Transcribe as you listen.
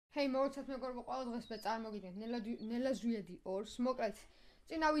Hey, მოგცეთ მეგობრებო, ყველა დღეს მე წარმოგიდგენთ ნელა Zვიადი 2-ს. მოკლედ,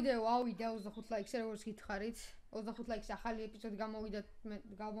 წინა ვიდეო ავიდა 25 ლაიქს, როგორც გითხარით. 25 ლაიქს ახალი ეპიზოდი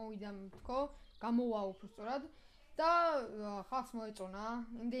გამოვიდა თქო, გამოვა უბრალოდ და ხალხს მოეწონა.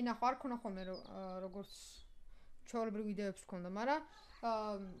 იმდენი ნახვა არ ქონა ხოლმე როგორც ჩვეულებრივ ვიდეოებს ქონდა, მაგრამ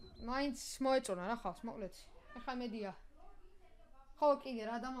მაინც მოეწონა რა ხალხს, მოკლედ. ეხლა მედია. ხო, კიდე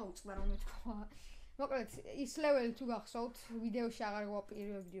რა დამაუწყდა რომ მეთქვა. მოკლედ, ის ლეველი თუ გახსოვთ, ვიდეოში აღარ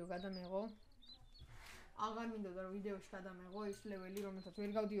გვაპირებდიო გადამეღო. აღარ მინდოდა რომ ვიდეოში გადამეღო ის ლეველი, რომელსაც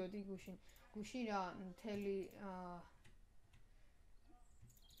ვერ გავდიოდი გუშინ რა მთელი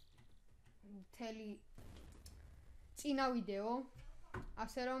წინა ვიდეო,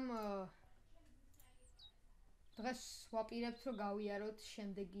 ასე რომ დღეს ვაპირებთ რომ გავიაროთ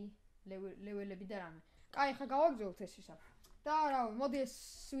შემდეგი ლეველები და რამე. კაი, ხა გავაგზავნოთ ეს ისა. და რა, მოდი ეს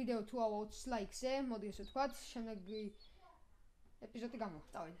ვიდეო თუ ავა 20 ლაიქზე, მოდი ესე ვთქვათ, შემდეგი ეპიზოდი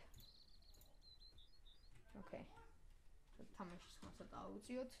გამოვხტავით. ოკეი. თამაშის ხმასა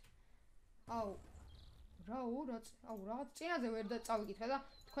დავუწიოთ. რაღაც წინაზე ვერ წავიკითხე და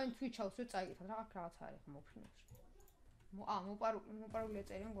თქვენ Twitch-ავს ვერ წაიკითხეთ, რაღაც არის მოფრინავს. მოპარულია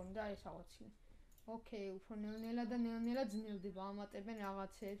წერია მგონი და ეს აღაცი. ოკეი, უფრო ნელა და ნელა ძნელდება, ამატებენ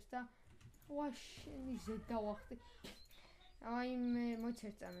რაღაცებს და ვაშენი ზედავახტი. აი მე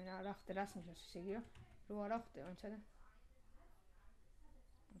მოიცერწამე რა ხდება, რას ნიშნავს ეს იგი რო არა ხდება, მიცადე.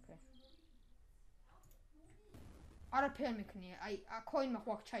 ოკეი. არაფერ მექნია, აი კოინმა ხო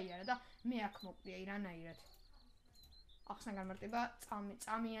აქ ჩაიარა და მე აქ მოკდი, აი რანაირად. ახსნა გამარტება,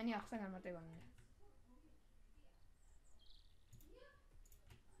 წამიანი ახსნა გამარტება მინდა.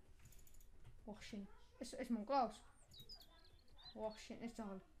 ვახშენ, ეს მომკლავს? ვახშენ, ეს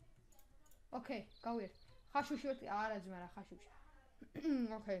ძაღლი. ოკეი, გავიარეთ. ხაშუში ვერტი არა ძმა რა ხაშუში.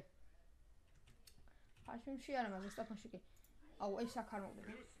 ოკეი. ხაშუში არა, მაგრამ სტაფონში კი. აუ, ეს აქ არ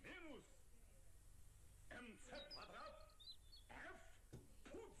მოვდები.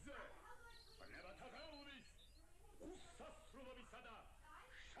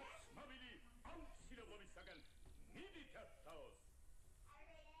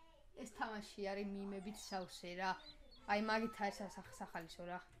 ეს თამაში არის მიმებით სავსე რა. აი მაგით არის სახალისო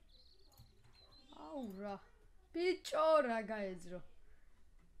რა. აუ რა. ბიჭო რა გაეძრო.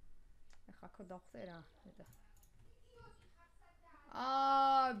 ეხლა ხო დავხტე რა.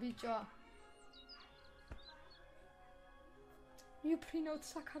 ბიჭო. მიფრინოთ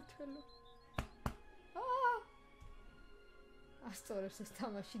საქართველო. ასწორებს ეს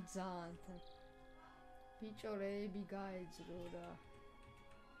თამაში ძალიან. ბიჭო რეები გაეძრო რა.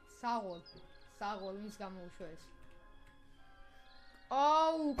 საღოლ ის გამოუშვა ეს.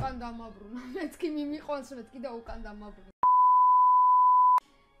 უკან დამაბრუნა. მეთქი მიმიყვანს, მეთქი და უკან დამაბრუნა.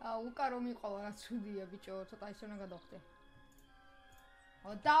 უკან რომ მიყოლა რა ცუდია ბიჭო, ცოტა ისე უნდა გადავხტე.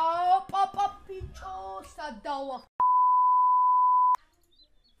 და პაპა ბიჭო, სადავა.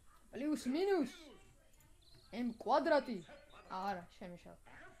 პლუს მინუს m კვადრატი. არა, შემიშავ.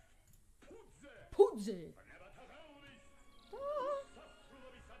 ფუძე.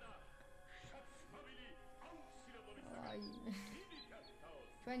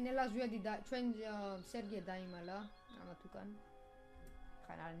 ჩვენ ნელა Zვიადი და ჩვენ სერგია დაიმალა ამათ უკან.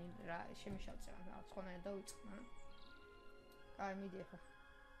 ხან რა შემიშავწე რა ცხონა დავიწყნა. კაი, მიდი ხა.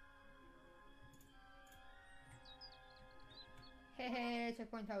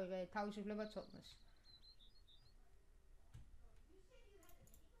 ჩეკპოინტ ავიღე, თავისუფლება ცოტნეს.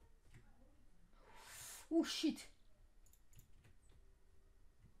 შიტ.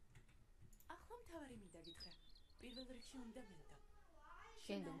 ახლა მთავარი მინდა გითხრა. პირველ რიგში უნდა მინდა.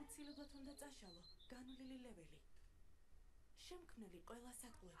 შენდო. უცილებლად უნდა წაშალო განვლილი ლეველი. შემქმნელი ყველა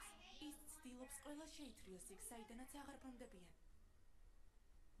საკლებს, ის ცდილობს ყველა შეითრიოს იქ, საიდანაც აღარ ბრუნდებიან.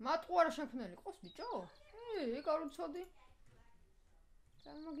 მატყუ არა შემქმნელი ყოს ბიჭო? ეგ არ უცოდი.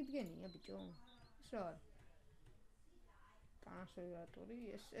 წარმოგიდგენია ბიჭო. ეს რა არის? ტრანსფერატორი,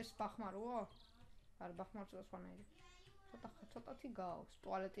 ეს ბახმაროა? არ ბახმარს და სხვანაირი. ცოტათი გავს,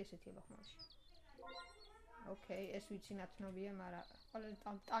 ტუალეტი ესეთია ბახმარში. ოკეი, ეს ვიცი ნაცნობია, მაგრამ ყველა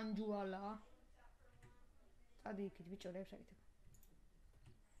ტანჯუალა. წადი იქით ბიჭო, რებს აკეთებ.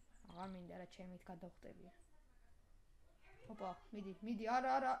 აღარ მინდა რა ჩემით გადავხტებია. ოპა, მიდი,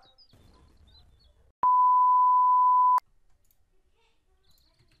 არა.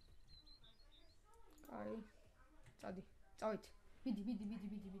 კაი. წავით.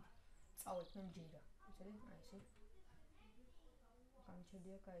 მიდი. წავით, მე მჯერა. იცი, აი ესე.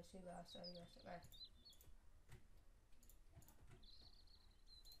 გამჩერდია, კაი, ესე გაასწარი, კაი.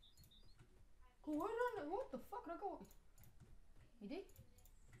 What the fuck, რა გავაკეთე? მიდი?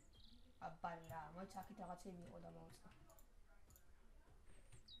 აბალა, მოიცა აქეთ რაღაცები იყო და მოვიწყდა.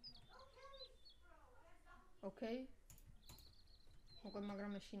 ოკეი. უკვე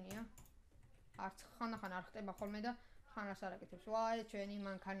მაგრამ ეშინია. არც ხანახან არ ხტება ხოლმე და ხანას არ აკეთებს. ვაი, ჩვენი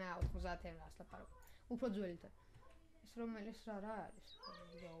მანქანაა 90 ევროს ლაპარაკობ. უფრო ძველიდან. ეს რომელიც რა არის?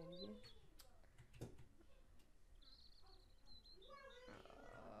 გაუვიდე.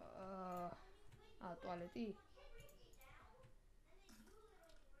 ტუალეტი?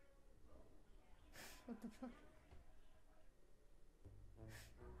 What the fuck?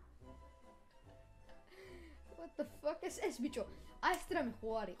 What the fuck is ეს ბიჭო? აი ეს რამე ხო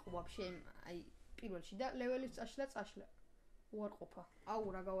არ იყო ვაფშე აი პირველში და ლეველის წაშლა უარყოფა. აუ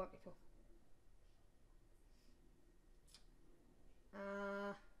რა გავაკეთო?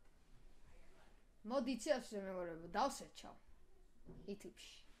 მოდი ციასზე მეგობრებო, დავსერჩავ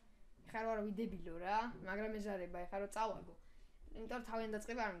YouTube-ში. ხარ ვარ ვიდებილო რა, მაგრამ ეზარება ეხა რომ წავაგო. იმიტომ რომ თავიდან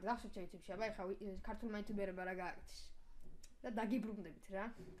დაწყება არ მინდა დავსერჩავ YouTube-ში, აბა ეხა ქართულმა იუთუბერებმა რა გააკეთეს. და დაგიბრუნდებით რა.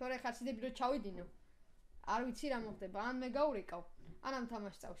 თორე ხარ სიდებილო ჩავიდინო. არ ვიცი რა მოხდება, ან მე გავრეკავ, ან ამ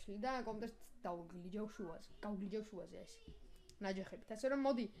თამაშს წავშლი და კომპიუტერს გავგლიჯავ შუაზე ეს. ნაჯახებით. ასე რომ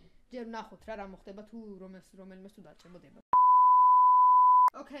მოდი ჯერ ვნახოთ რა მოხდება თუ რომელმეს თუ დაჭებოდება.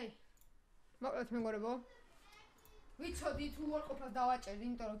 ოკეი. მოკლედ მეგობრებო. ვიცოდი თუ უარყოფას დავაჭერდი,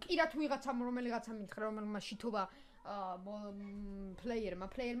 იმიტომ რომ კი რა თუ ვიღაცამ რომელიღაცამ მითხრა რომელმა შითობა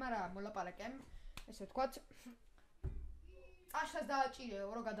პლეიერმა რა მოლაპარაკემ, ესე ვთქვათ. წაშლას დააჭირეო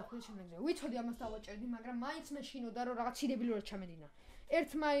რომ გადახვიდე შემდეგზე. ვიცოდი ამას დავაჭერდი, მაგრამ მაინც მე შინოდა რომ რაღაც სიდებილურად ჩამედინა.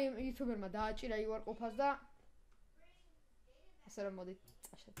 ერთმა იუთუბერმა დააჭირა უარყოფას და ასე რომ მოდი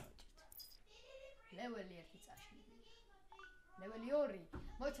წაშლა დავაჭერთ. ლეველი 1 წაშლი. ლეველი 2.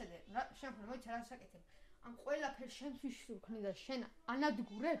 მოიცადე, შენ მოიცა რა საკეთებ. ამ ყველაფერს შენთვის ვქნი და შენ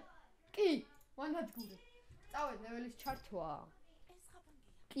ანადგურებ? კი, ვანადგურებ. წავედ ლეველის ჩართვა. ეს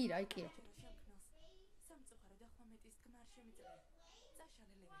ხაბანგია. კი რა, კი რა. სამწუხარო და ხომეტის გმარ შემიძლია.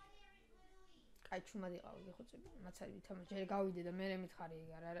 წაშალე ლეველი. კაი ჩუმად იყავი გეხოცები. მაცარი ვითამაშ, ჯერ გავიდე და მე მითხარი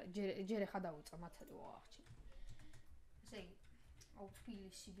არა, ჯერ ხა დავუწყა მაცარი ვაახჩი. ესე იგი, აუ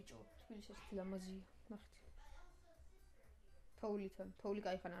თბილისი ბიჭო, თბილისი ეს ლამაზია, ნახეთ. თოვლი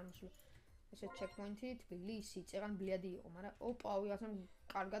კაი ხან არ მოსულა. ესე ჩეკპოინტი თბილისი, წეგან ბლიადი იყო, მაგრამ ოპა, ვიღაცამ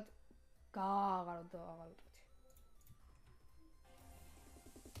კარგად გააღარო და აღარ ვიტყვი.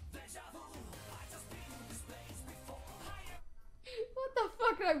 What the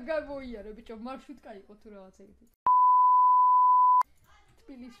fuck რა გამოიარე ბიჭო, მარშრუტკა იყო თუ რაღაც ეგეთი.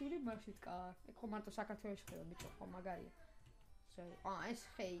 თბილისური მარშრუტკა. ეგ ხო მარტო საქართველოში ხდება ბიჭო, ხო მაგარია. ეს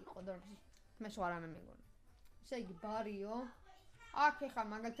ხე იყო და მე სხვა რამე მეგონა. ესე იგი ბარიო. აქ ეხა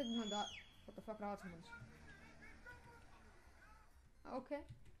მაგალითად უნდა what the fuck რაღაც მოდის. ოკეი.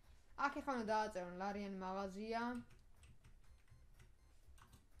 აქ ეხა უნდა დააწერონ ლარიანი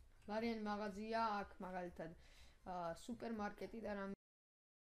მაღაზია, აქ მაგალითად სუპერმარკეტი და რამე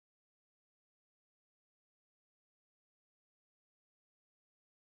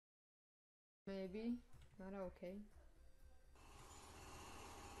არა ოკეი.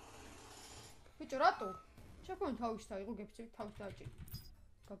 ბიჭო რატო? შეგონ თავის დაიღო გეფიცებით თავის დააჭირი.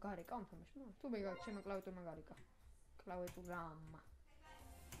 გარეკა ამ თამაშმა? თუ მე ჩემო კლავიატურმა გარეკა. კლავიატურამ.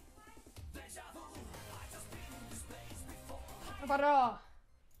 აბარა.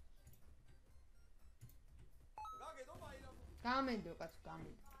 გამედო კაცო,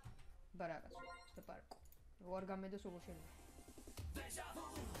 გამედო. აბარა კაცო, სტოპარკო. როგორ გამედოს როგორ შეიძლება.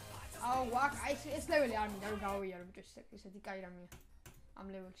 აუ ვაკ, ეს ლეველი არ მინდა რომ გავიარო ბიჭო, ესეთი კაი რამეა ამ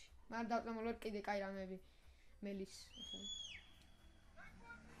ლეველში. მაგრამ დავწამულ კიდე კაი რამეები მელის.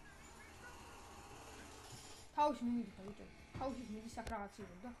 თავში მიდი ხა ბიჭო. თავში მიდი საკ რაღაც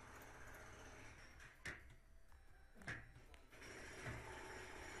იყო და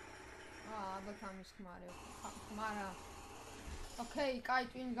აბა თამის ხმარე. ხმარა. ოკეი, კაი,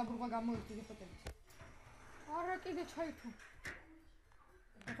 ტვინი გაბრუღა გამოიწვი გეფოტებით. არა კიდე ჩაითო.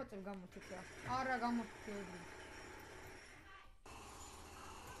 გეფოტები გამოიწვი რა. არა გამოიწვი.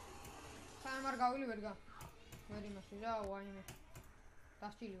 სამარ გავილი ვერ გა. ვერ იმაში რა, ვაიმე.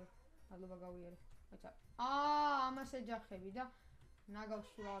 დასჭილიო. მადლობა გავიარე. აცა. ამას ეჯახები და ნაგავს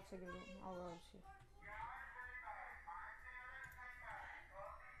თუ რაღაც ეგრე აურავსი.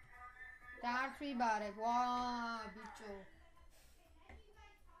 დარჩი ბარებ, ვა, ბიჭო.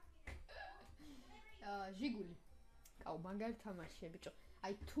 ჟიგული. კაუ, მაგარი თამაშია, ბიჭო.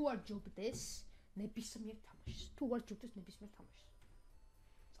 აი თუ არ ჯობდეს, ნებისმიერ თამაშს. თუ არ ჯობდეს ნებისმიერ თამაშს.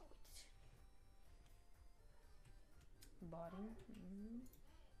 წავიდეთ. ბარი.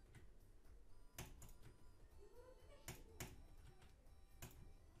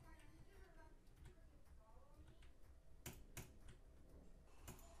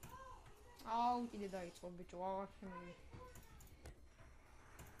 აუ, კიდე დაიწყო ბიჭო, აღარ შემიძლია.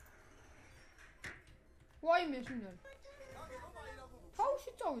 ვაიმე ეს ვინ არის?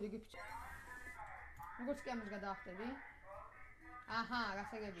 თავში წავიდე გიფიცი. როგორც კი ამას გადაახტები? აჰა,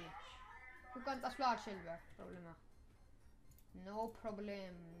 გასაგებია. უკან წასვლა არ შეიძლება, პრობლემა. No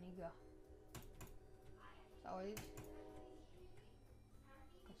problem, nigga. წავედით.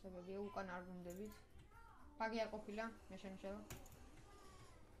 გასაგებია, უკან არ ვუნდებით. ბაგი არ ყოფილა, მე შემიშალა.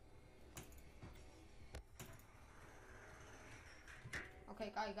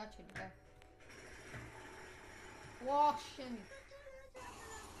 ოკეი, კაი, გაჩერდი, კაი. ვაჰ, შენი.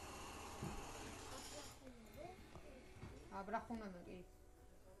 აბრახუნებე კი.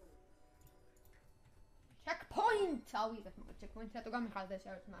 Checkpoint! ავიღეთ, მაგრამ checkpoint-ი რატო გამიხარდა ეს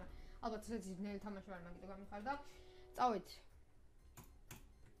არის, მაგრამ ალბათ ესეც ძნელი თამაში ვარ, მაგიტო გამიხარდა. წავით.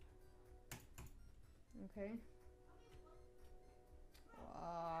 Okay.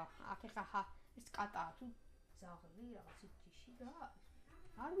 აქ ხა ეს კატაა თუ ზაღლი რაღაც ჯიში და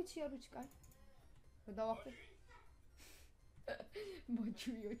არ ვიცი კაი. გადავახტე.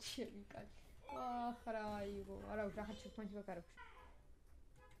 მოჩვიო ჩემი კაი. რა აიღო, არა ვიღახა checkpoint-ი ვაკარებ.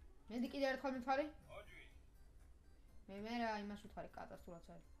 მე კიდე ერთხელ მითხარი? მე რა იმას ვთხარი კატას თუ რაც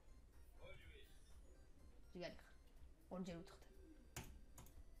არის. ზიგარი ხარ. ორჯერ ვთხარ.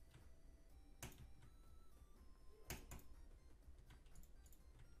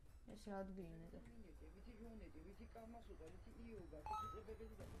 ეს რა ადგილი და ვიცი ჟონები, ვიცი კამასოდა, ვიცი იოგა,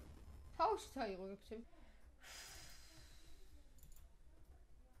 ცუწებებები და თავში წაიღო გექცები.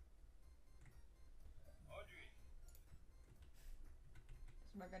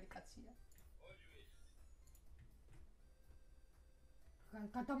 ეს მაგარი კაცია.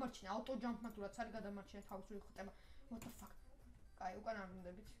 გადამარჩინა ავტოჯამპმა თუ რაც არის გადამარჩინა თავისური ხტება. What the fuck? კაი, უკან არ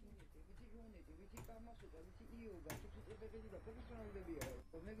ვუნდებით. ვიცი ჟონები, ვიცი კამასოდა, ვიცი იოგა, ცუწებებები და პროფესიონალებია.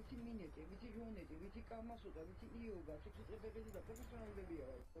 მე ვიცი მინეტი, ვიცი ჟონები, ვიცი კამასოდა, ვიცი იოგა, ცუწებებები და პროფესიონალებია.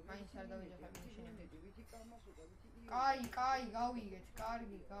 მაინც არ დავიჯახებ ნიშნები, ვიცი კამასოდა, ვიცი იოგა. კაი, გავიგეთ,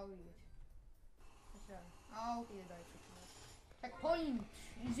 კარგი, გავიგეთ. ესე არის. აუ, კიდე დაიწყო. Checkpoint!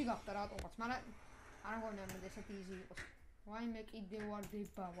 Easy გახდა რატომაც, მაგრამ არ მგონია მე ესეთი easy იყოს. ვაიმე კიდე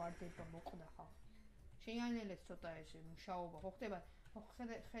ვარდება, მოკვდა ხა. შეიანელეთ ცოტა ეს მუშაობა, ხო ხდება?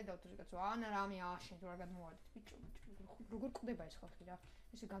 ხედავთ რკაცო, ანა რამე ააშენ თუ არ გადმოვარდეთ. ბიჭო, როგორ კვდება ეს ხალხი რა?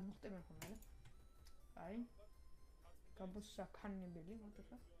 ესე გადმოხტებენ ხოლმე რა. აი. გამოსაქანებელი,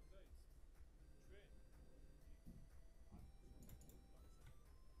 მოდიხა.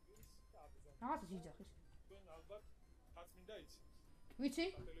 რაღაც იძახის. თქვენ ალბათ ხაც მინდა იცით. ვიცი?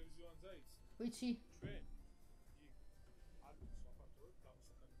 ტელევიზიონზე იცით. ვიცი.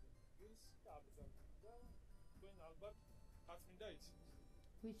 ჩვენ ალბათ ხაც მინდა იცით.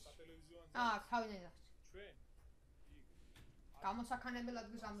 ვიცი. ტელევიზიონზე. ხავინე ნახეთ. ჩვენ გამოსაქანებელ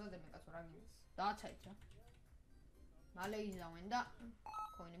ადგილს ამზადებენ კაცო რა გინდა. დააცაით რა. მალე იზავენ და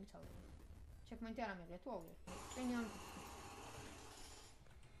კოინები წავიდნენ. checkpoint-ი არ ამიღია თუ აუღე. წინი ამ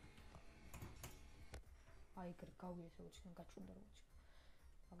აი გრგავი ესე უჩქენ გაჭუნდა რა უჩქენ.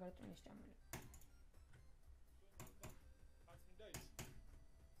 მაგარი წინის ჭამელი. ხაც მინდა იცით.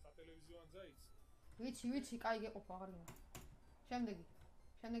 სატელევიზიონზე იცით. ვიცი, კაი გეყოფა აღარ გინდა.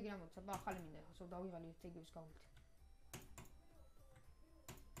 შემდეგი რა მოცა, ახალი მინდა ახლა სულ დავიღალი ერთ ეგევის გავვითი.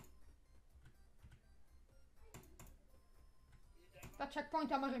 და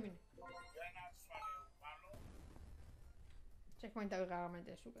checkpoint ამაღებინე. checkpoint ავიღა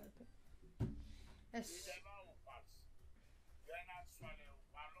ამენდეს უკან. ეს განაცვალე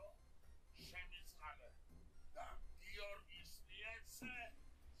უყალო, შემიწყალე და გიორგის მიეცე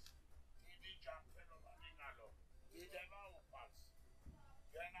დიდი ჯანმრთელობა მიგალო. იდევა უყალს.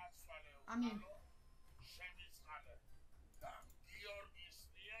 განაცვალე უყალო, შემიწყალე და გიორგის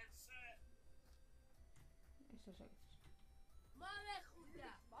მიეცე ეს ეს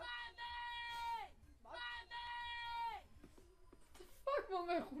მომეხურდა.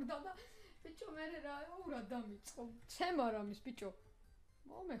 მომეხურდა და ბიჭო მე რა ურა დამიწყო. ცემა რამის ბიჭო.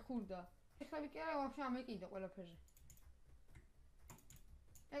 მომეხურდა. ეხლა ვიკი არა ვაფშე ამეკიდა ყველაფერზე.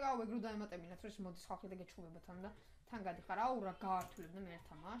 ეგავე გრუ დაემატებინათ რომ მოდის ხალხი და გეჩხუბება თან და თან გადიხარ. აუ რა გაართულებდა მე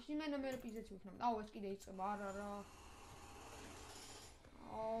ერთა მაშინ მე პიზეცი ვიქნებ. აუ ეს კიდე იწყება არა.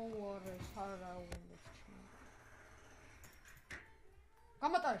 აუ არა ეს არა უნდა ჩქნა.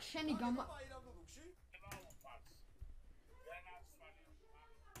 გამატარე შენი გამა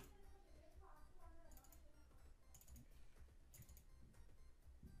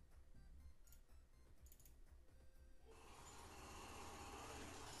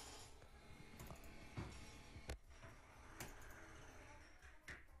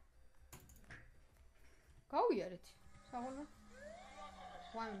გავიარეთ. საღოლო.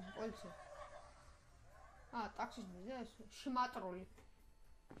 ვაინ, პოლიცია. ტაქსის მიზა ეს შმატროლი.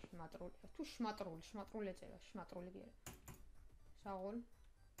 შმატრული. თუ შმატრული ეწერა, შმატრული კი არა. საღოლ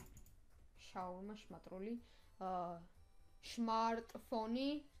შაურმა შმატრული.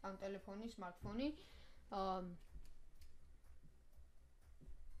 Smartphone, am telefoni, smartphone.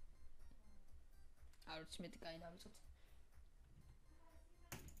 არც მეტი კაი დავიწყოთ.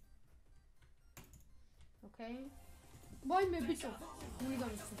 Okay. ვაიმე ბიჭო,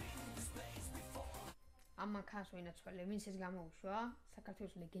 მიგამისო. ამ მანქანას ვინაცვალე, ვინც ეს გამოუშვა,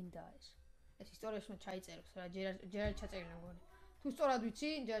 საქართველოს ლეგენდაა ეს. ეს ისტორიაში ჩაიწერებს რა, ჯერ ჩაწერილი მგონი. თუ სწორად ვიცი,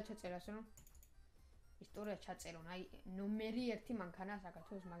 ჯერ ჩაწერა ასე რომ ისტორია ჩაწერონ, აი ნომერი 1 მანქანა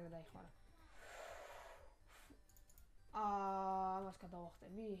საქართველოს მაგრა დაიხმარა. მას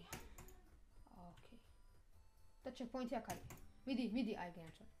გადავახტები? ოკეი. და checkpoint-ი აქ არის. მიდი, აი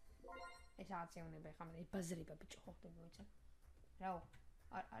განაცხადე. ეს აწეუნება ხა მე ბაზრება ბიჭო ხო ხდება ვიცი. რაო?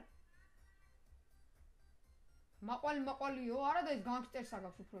 არ მაყვალიო, არა და ეს განგსტერს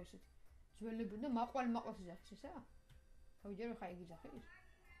აგავს უფრო ესეთი. ძველები და მაყვალს იძახის ესა? თავჯერ ხა იგი იძახის?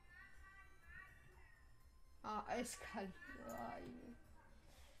 ეს კალი. აი.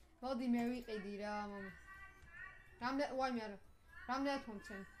 მოდი მე ვიყიდი რა. ვაიმე არა. რამდენად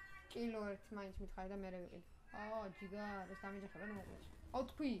მომცენ? კილო 1 მაინც მითხარი და მე ვიყიდი. ჯიგარ, ეს დამიჯახება და მოკლეს.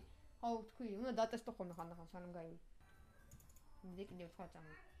 თქვი, უნდა დატესტო ხოლმე ხანდახან სანამ გაივი. მე კიდევ სხვა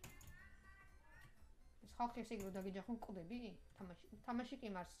წამო. ეს ხალხი ესე იგი რომ დაგიჯახონ ყდები? თამაში კი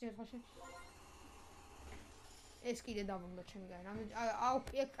მარს, სიცხეში. ეს კიდე დავუნდა ჩემი გარი.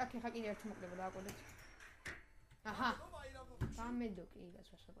 აქ ხა კიდე ერთი მოკლება დააკვირდეთ. აჰა. გამედო კი იგას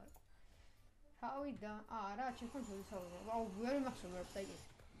ვასაბარაკო. თავიდა, არა, ჩემთან შევისაუბრებ. ვერ მახსოვებ დაიგეთ.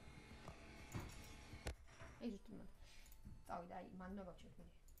 ეს თუმა. თავიდა, აი, მან დავაჩვენე.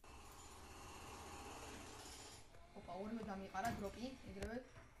 ოპა, ორმე დამიყარა დროპი, ეგრევე.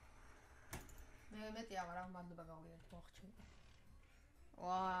 მე მეტი აღარა მადლობა გავიგეთ, მოახჩენე.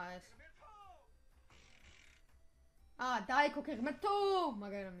 ეს. დაიქო ქეგმეთო,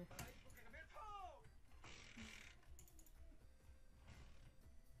 მაგარამე.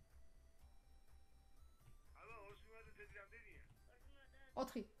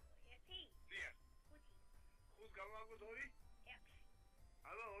 ოთხი.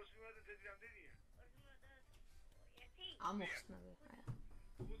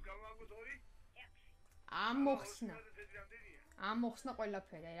 ამოხსნა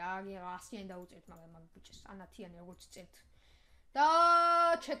ყველაფერი, რა 100-იან დაუწევთ მაგ ბიჭს, ანათიანი როგორც წერთ. და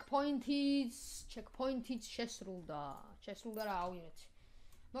checkpoint-იც შესრულდა რა ავიღეთ.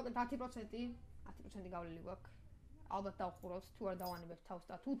 მოკლედ 10% გავლილი გვაქვს. ალბათ დავხუროთ, თუ არ დავანებებთ თავს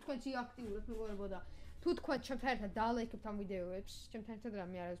და თუ თქვენც აქტიურობთ მეგობრებო და თუ თქვენ ჩემთან ერთად დალაიქებთ ამ ვიდეოებს, ჩემთან ერთად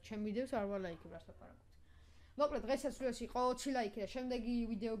რამე არა, ჩემ ვიდეოს არ ვალაიქებ რას ვაპარაკობთ. მოკლედ დღესაც ვიდეოს იყო 20 ლაიქი და შემდეგი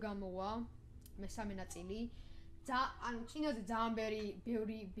ვიდეო გამოვა, მესამე ნაწილი. ანუ წინაზე ძალიან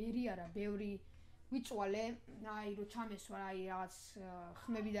ბევრი ვიწვალე, აი რო ჩამესვა, აი რაღაც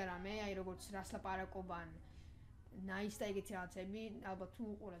ხმები და რამე, აი როგორც რას ლაპარაკობან, ნაის და ეგეთი რაღაცები, ალბათ თუ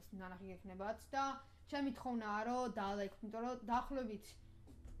უყურეთ ნანახი გექნებათ და ჩემი თხოვნაა რომ დალაიქოთ, იმიტომ რომ დაახლოებით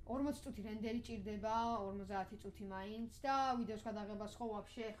 40 წუთი რენდერი ჭირდება, 50 წუთი მაინც და ვიდეოს გადაღებას ხო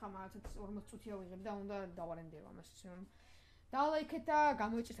ვაფშე ხა მაგათ 40 წუთი ავიღებ და უნდა დავარენდერო ამას ისე რომ დალაიქეთ და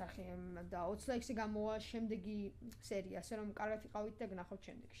გამოიწეს არხი და 20 ლაიქზე გამოვა შემდეგი სერია, ასე რომ კარგად იყავით და გნახავთ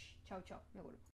შემდეგში. ჩაუ, მეგობრებო.